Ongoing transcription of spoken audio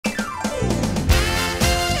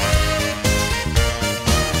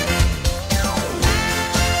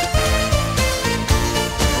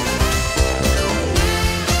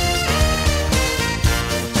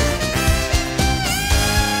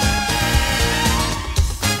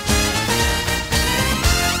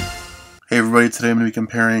everybody, today I'm going to be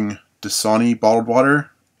comparing Dasani bottled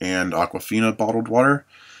water and Aquafina bottled water.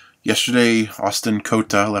 Yesterday, Austin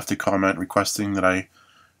Kota left a comment requesting that I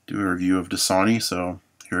do a review of Dasani, so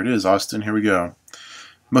here it is, Austin, here we go.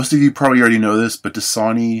 Most of you probably already know this, but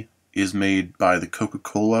Dasani is made by the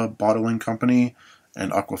Coca-Cola bottling company,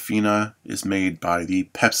 and Aquafina is made by the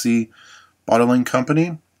Pepsi bottling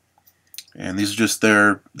company. And these are just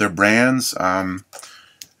their brands. And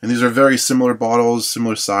these are very similar bottles,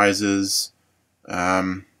 similar sizes.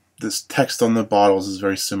 This text on the bottles is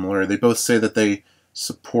very similar. They both say that they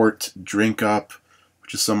support Drink Up,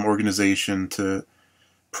 which is some organization to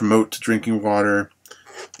promote drinking water.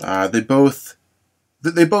 They both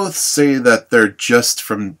say that they're just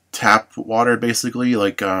from tap water, basically.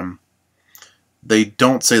 Like they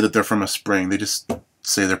don't say that they're from a spring. They just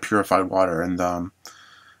say they're purified water, and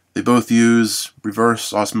they both use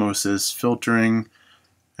reverse osmosis filtering.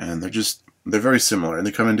 And they're very similar, and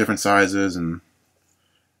they come in different sizes, and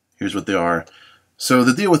here's what they are. So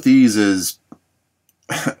the deal with these is,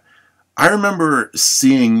 I remember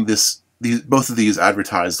seeing both of these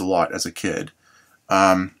advertised a lot as a kid,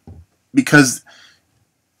 because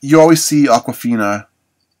you always see Aquafina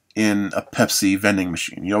in a Pepsi vending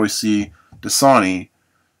machine. You always see Dasani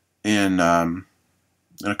in a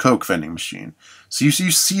Coke vending machine. So you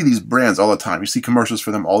see these brands all the time. You see commercials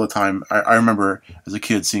for them all the time. I remember as a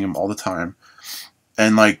kid seeing them all the time.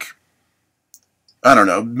 And like, I don't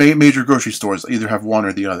know, major grocery stores either have one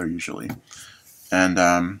or the other usually. And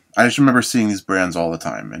I just remember seeing these brands all the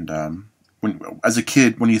time. And as a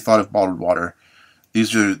kid, when you thought of bottled water,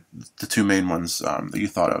 these are the two main ones that you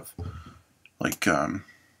thought of, like 10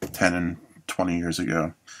 and 20 years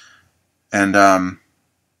ago. And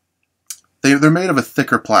they're made of a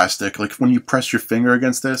thicker plastic. Like when you press your finger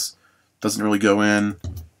against this, it doesn't really go in.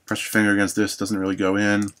 Press your finger against this, doesn't really go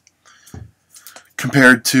in.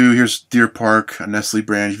 Compared to, here's Deer Park, a Nestle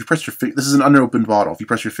brand. If you press your finger, this is an unopened bottle. If you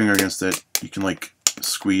press your finger against it, you can like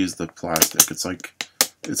squeeze the plastic. It's like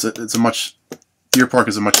Deer Park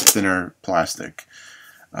is a much thinner plastic.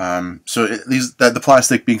 So the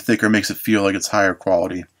plastic being thicker makes it feel like it's higher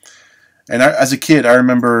quality. And as a kid, I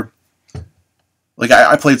remember. Like,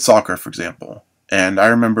 I played soccer, for example, and I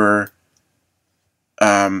remember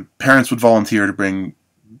parents would volunteer to bring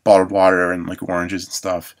bottled water and, like, oranges and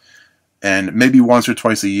stuff, and maybe once or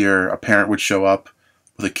twice a year, a parent would show up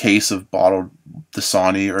with a case of bottled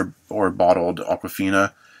Dasani or bottled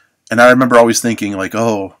Aquafina, and I remember always thinking, like,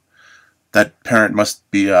 oh, that parent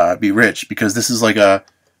must be rich, because this is like a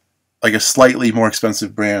slightly more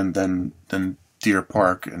expensive brand than Deer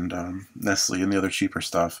Park and Nestle and the other cheaper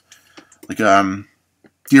stuff. Like,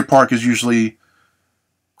 Deer Park is usually,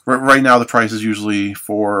 right now the price is usually $4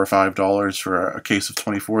 or $5 for a case of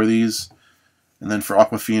 24 of these. And then for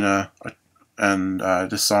Aquafina and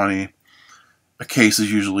Dasani, a case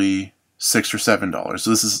is usually $6 or $7. So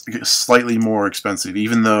this is slightly more expensive,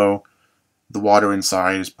 even though the water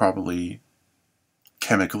inside is probably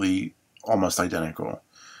chemically almost identical.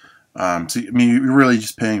 So, I mean, you're really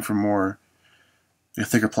just paying for more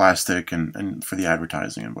thicker plastic and for the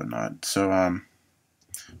advertising and whatnot. So,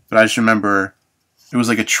 but I just remember it was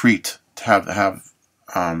like a treat to have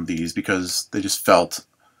these, because they just felt,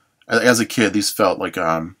 as a kid, these felt like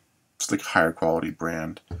just like a higher quality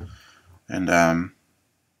brand. And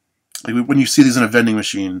like when you see these in a vending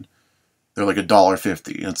machine, they're like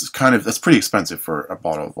 $1.50. And that's pretty expensive for a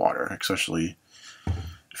bottle of water, especially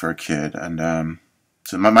for a kid. And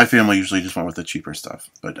so my family usually just went with the cheaper stuff.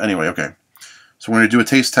 But anyway, okay. So we're going to do a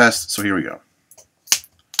taste test, so here we go.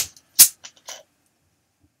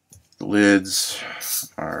 The lids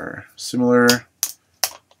are similar,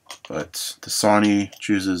 but Dasani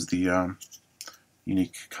chooses the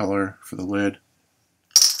unique color for the lid.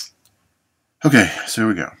 Okay, so here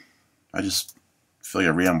we go. I just feel like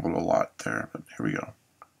I rambled a lot there, but here we go.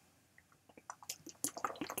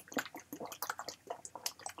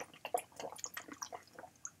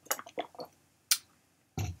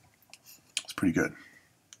 It's pretty good.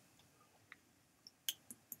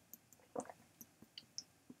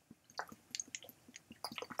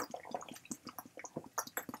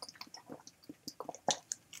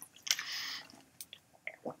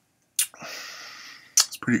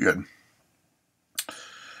 It's pretty good.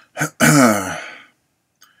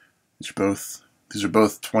 These are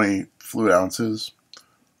both 20 fluid ounces.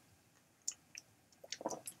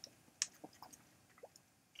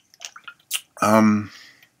 An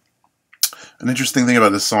interesting thing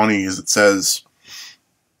about Dasani is it says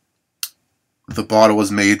the bottle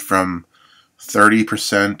was made from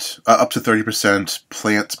 30%, up to 30%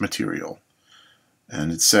 plant material.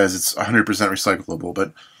 And it says it's 100% recyclable,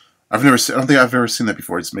 but I don't think I've ever seen that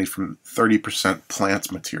before. It's made from 30% plant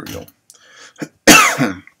material.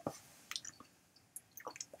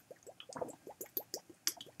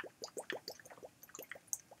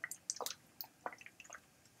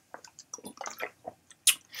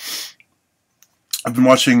 I've been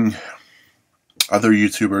watching other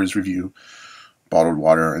YouTubers review bottled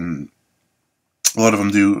water, and a lot of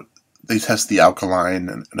them they test the alkaline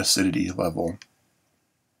and acidity level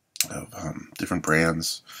of different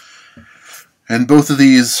brands. And both of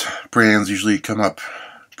these brands usually come up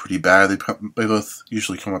pretty bad. They both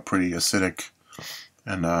usually come up pretty acidic.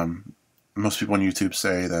 And most people on YouTube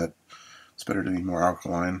say that it's better to be more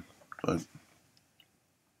alkaline. But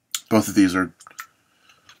both of these have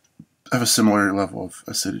a similar level of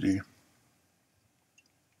acidity.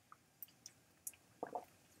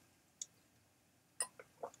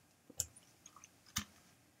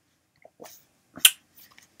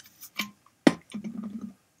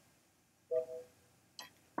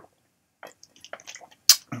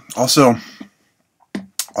 Also,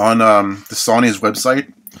 on Dasani's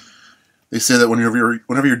website, they say that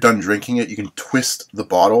whenever you're done drinking it, you can twist the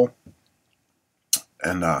bottle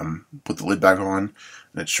and put the lid back on,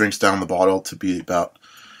 and it shrinks down the bottle to be about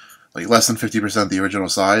like less than 50% the original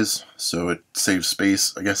size, so it saves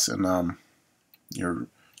space, I guess, in your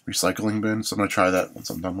recycling bin. So I'm going to try that once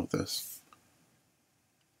I'm done with this.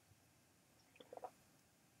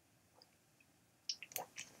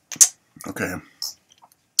 Okay,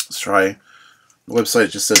 let's try. The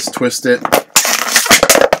website just says twist it.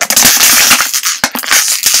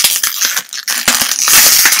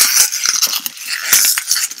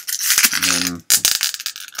 And then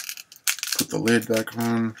put the lid back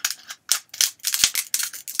on.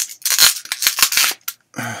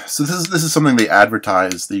 So this is something they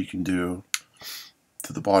advertise that you can do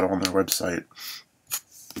to the bottle on their website.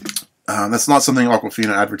 That's not something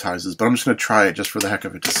Aquafina advertises, but I'm just going to try it just for the heck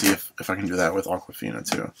of it to see if I can do that with Aquafina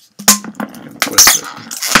too. I'm going to twist it.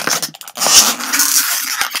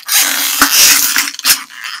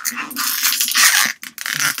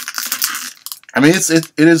 I mean,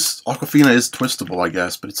 Aquafina is twistable, I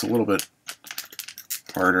guess, but it's a little bit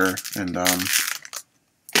harder, and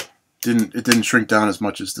it didn't shrink down as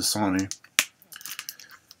much as Dasani.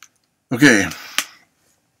 Okay,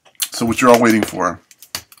 so what you're all waiting for.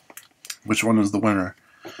 Which one is the winner?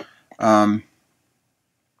 It's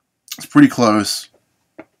pretty close,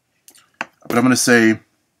 but I'm going to say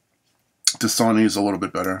Dasani is a little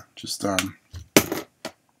bit better. Just, I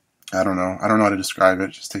don't know. I don't know how to describe it.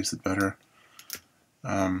 It just tasted better.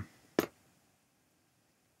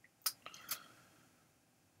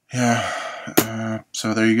 Yeah,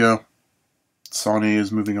 so there you go. Dasani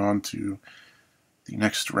is moving on to the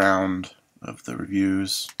next round of the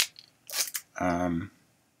reviews.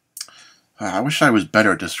 I wish I was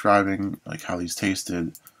better at describing like how these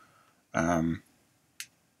tasted. Oh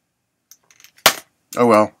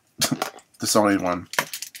well, Dasani won.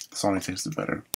 Dasani tasted better.